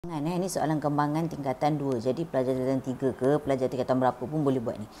Ini soalan kembangan tingkatan 2. Jadi pelajar tingkatan 3 ke pelajar tingkatan berapa pun boleh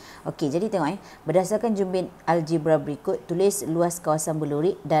buat ni. Okey, jadi tengok berdasarkan jumpin algebra berikut, tulis luas kawasan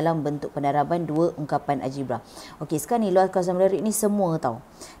berlurik dalam bentuk pendaraban dua ungkapan algebra. Okey, sekarang ni luas kawasan berlurik ni semua tau.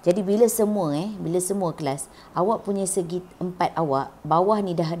 Jadi bila semua kelas, awak punya segi 4 awak, bawah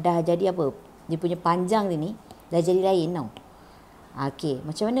ni dah jadi apa? Dia punya panjang dia ni dah jadi lain tau. Okey,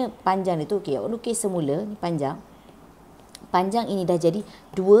 macam mana panjang dia tu? Okey, awak lukis semula ni panjang. Panjang ini dah jadi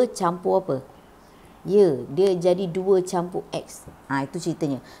 2 campur apa? Ya, dia jadi 2 campur X. Itu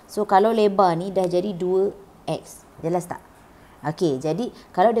ceritanya. So, kalau lebar ni dah jadi 2X. Jelas tak? Okey, jadi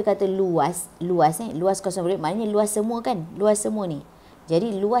kalau dia kata luas kawasan berlurik, maknanya luas semua kan? Luas semua ni.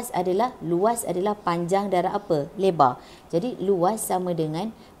 Jadi, luas adalah panjang darab apa? Lebar. Jadi, luas sama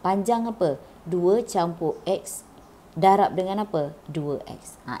dengan panjang apa? 2 campur X darab dengan apa?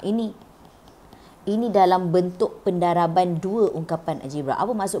 2X. Ini dalam bentuk pendaraban dua ungkapan algebra.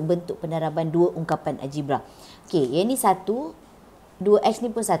 Apa maksud bentuk pendaraban dua ungkapan algebra? Okey, yang ni 1, 2x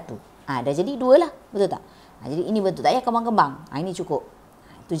ni pun 1. Dah jadi 2 lah. Betul tak? Jadi ini betul. Tak payah kembang-kembang. Ini cukup.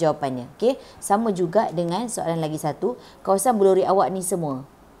 Itu jawapannya. Okey, sama juga dengan soalan lagi satu. Kawasan berlurik awak ni semua.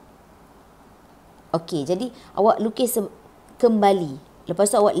 Okey, jadi awak lukis kembali. Lepas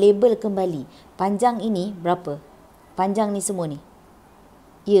tu awak label kembali. Panjang ini berapa? Panjang ni semua ni.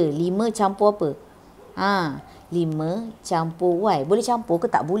 Ya, 5 campur apa? 5 campur Y. Boleh campur ke?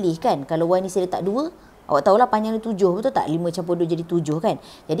 Tak boleh kan? Kalau Y ni saya letak 2, awak tahulah panjang dia 7. Betul tak? 5 campur 2 jadi 7 kan?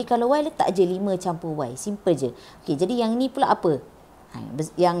 Jadi kalau Y letak je 5 campur Y. Simple je. Okey, jadi yang ni pula apa?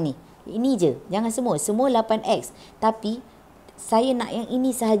 Yang ni. Ini je. Jangan semua. Semua 8X. Tapi saya nak yang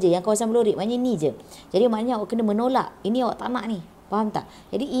ini sahaja. Yang kawasan berlurik. Maknanya ni je. Jadi maknanya awak kena menolak. Ini awak tak nak ni. Faham tak?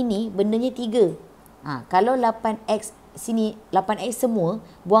 Jadi ini bendanya 3. Kalau 8X sini 8x semua,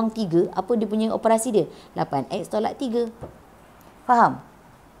 buang 3, apa dia punya operasi dia? 8x tolak 3. Faham?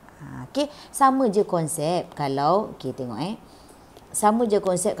 Okey, sama je konsep kalau, okey tengok sama je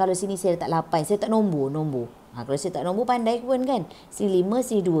konsep kalau sini saya letak 8, saya letak nombor. Kalau saya letak nombor pandai pun kan. Sini 5,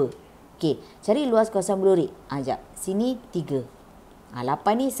 sini 2. Okey, cari luas kawasan berlurik. Sekejap. Sini 3.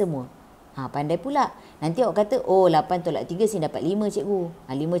 8 ni semua. Pandai pula. Nanti awak kata, 8 tolak 3 sini dapat 5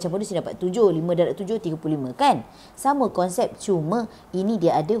 cikgu. 5 campur 2 sini dapat 7. 5 darab 7, 35 kan? Sama konsep, cuma ini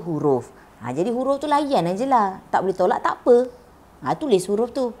dia ada huruf. Jadi huruf tu layan aje lah. Tak boleh tolak, tak apa. Tulis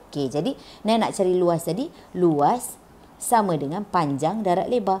huruf tu. Okey, jadi nak cari luas tadi. Luas sama dengan panjang darab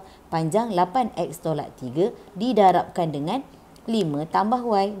lebar. Panjang 8x tolak 3 didarabkan dengan 5 tambah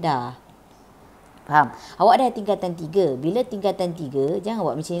y. Dah. Faham? Awak dah tingkatan 3. Bila tingkatan 3, jangan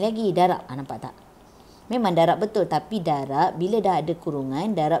buat macam ni lagi. Darab. Nampak tak? Memang darab betul. Tapi darab, bila dah ada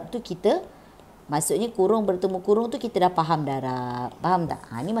kurungan, darab tu kita, maksudnya kurung bertemu kurung tu kita dah faham darab. Faham tak?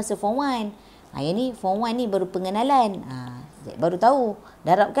 Ni masa form 1. Yang ni form 1 ni baru pengenalan. Baru tahu.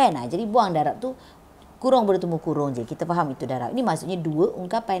 Darab kan? Jadi buang darab tu. Kurung bertemu kurung je. Kita faham itu darab. Ini maksudnya 2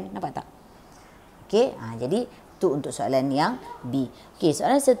 ungkapan. Nampak tak? Okey. Jadi tu untuk soalan yang B. Okey,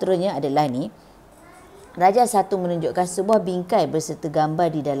 soalan seterusnya adalah ni. Raja 1 menunjukkan sebuah bingkai berserta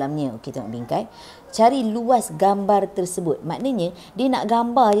gambar di dalamnya. Okey, tengok bingkai. Cari luas gambar tersebut. Maknanya, dia nak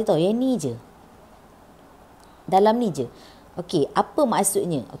gambar je tau. Yang ni je. Dalam ni je. Okey, apa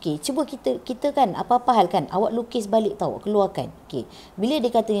maksudnya? Okey, cuba kita kan, apa-apa hal kan, awak lukis balik tau, awak keluarkan. Okey, bila dia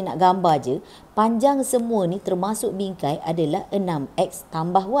kata dia nak gambar je, panjang semua ni termasuk bingkai adalah 6x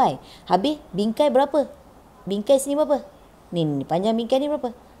tambah y. Habis, bingkai berapa? Bingkai sini berapa? Ni, panjang bingkai ni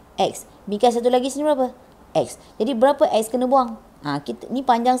berapa? X. Bingkai satu lagi sini berapa? X. Jadi berapa X kena buang? Ni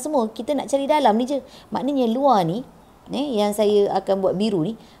panjang semua. Kita nak cari dalam ni je. Maknanya luar ni, yang saya akan buat biru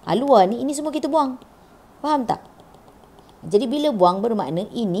ni, luar ni, ini semua kita buang. Faham tak? Jadi bila buang bermakna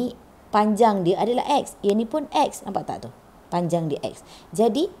ini panjang dia adalah X. Yang ni pun X. Nampak tak tu? Panjang dia X.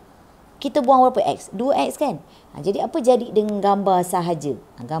 Jadi, kita buang berapa X? 2X kan? Jadi apa jadi dengan gambar sahaja?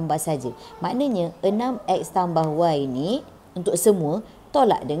 Gambar sahaja. Maknanya 6X tambah Y ni untuk semua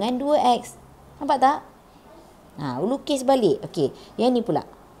tolak dengan 2x. Nampak tak? Lukis balik. Okey, yang ni pula.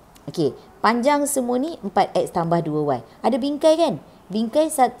 Okey, panjang semua ni 4x tambah 2y. Ada bingkai kan? Bingkai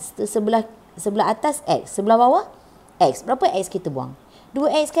sebelah atas x, sebelah bawah x. Berapa x kita buang?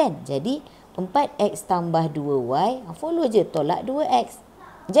 2x kan? Jadi 4x tambah 2y, follow je, tolak 2x.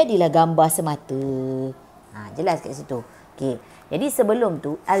 Jadilah gambar semata. Jelas kat situ. Okey. Jadi sebelum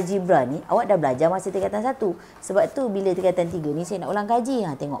tu, algebra ni awak dah belajar masa tingkatan 1. Sebab tu bila tingkatan 3 ni saya nak ulang kaji.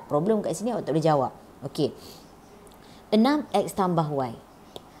 Tengok problem kat sini awak tak boleh jawab. Okey. 6x tambah y.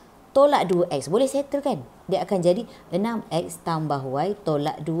 Tolak 2x. Boleh settle kan? Dia akan jadi 6x tambah y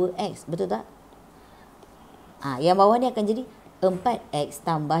tolak 2x. Betul tak? Yang bawah ni akan jadi 4x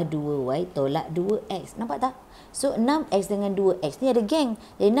tambah 2y tolak 2x. Nampak tak? So, 6x dengan 2x ni ada geng.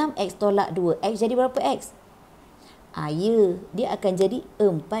 Jadi 6x tolak 2x jadi berapa x? Ya, dia akan jadi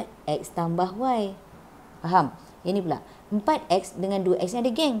 4x tambah y. Faham? Ini pula. 4x dengan 2x ni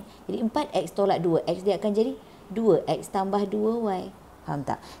ada geng. Jadi 4x tolak 2x dia akan jadi 2x tambah 2y. Faham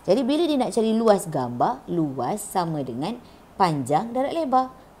tak? Jadi bila dia nak cari luas gambar, luas sama dengan panjang darab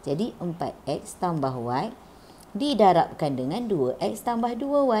lebar. Jadi 4x tambah y didarabkan dengan 2x tambah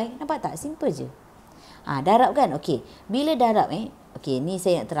 2y. Nampak tak? Simple je. Darab kan? Okey. Bila darab okey, ni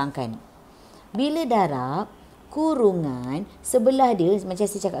saya nak terangkan. Bila darab, kurungan sebelah dia, macam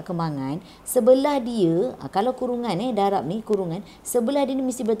saya cakap kembangan, sebelah dia, kalau kurungan darab ni kurungan, sebelah dia ni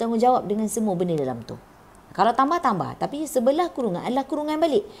mesti bertanggungjawab dengan semua benda dalam tu. Kalau tambah-tambah, tapi sebelah kurungan adalah kurungan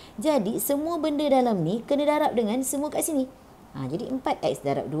balik. Jadi semua benda dalam ni kena darab dengan semua kat sini. Jadi 4x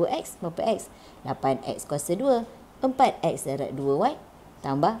darab 2x berapa x? 8x kuasa 2. 4x darab 2y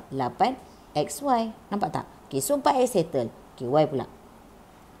tambah 8xy. Nampak tak? Okey, so 4x settle. Okey, y pula.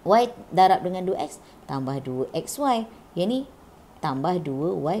 Y darab dengan 2x tambah 2xy. Yang ni tambah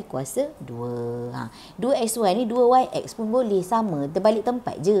 2y kuasa 2. 2xy ni 2yx pun boleh, sama, terbalik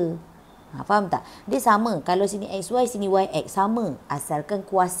tempat je. Faham tak? Dia sama. Kalau sini xy, sini yx sama. Asalkan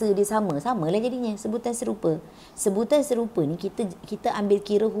kuasa dia sama. Samalah jadinya. Sebutan serupa. Sebutan serupa ni kita ambil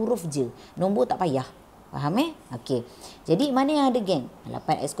kira huruf je. Nombor tak payah. Faham Okey. Jadi mana yang ada geng?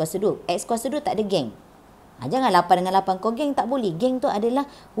 8x kuasa 2. X kuasa 2 tak ada geng. Jangan 8 dengan 8 kau geng, tak boleh. Geng tu adalah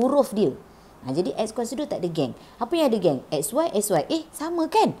huruf dia. Jadi x kuasa 2 tak ada geng. Apa yang ada geng? xy.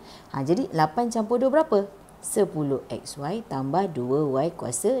 Sama kan? Jadi 8 campur 2 berapa? 10xy tambah 2y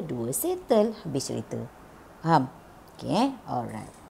kuasa 2. Settle. Habis cerita. Faham? Okay, alright.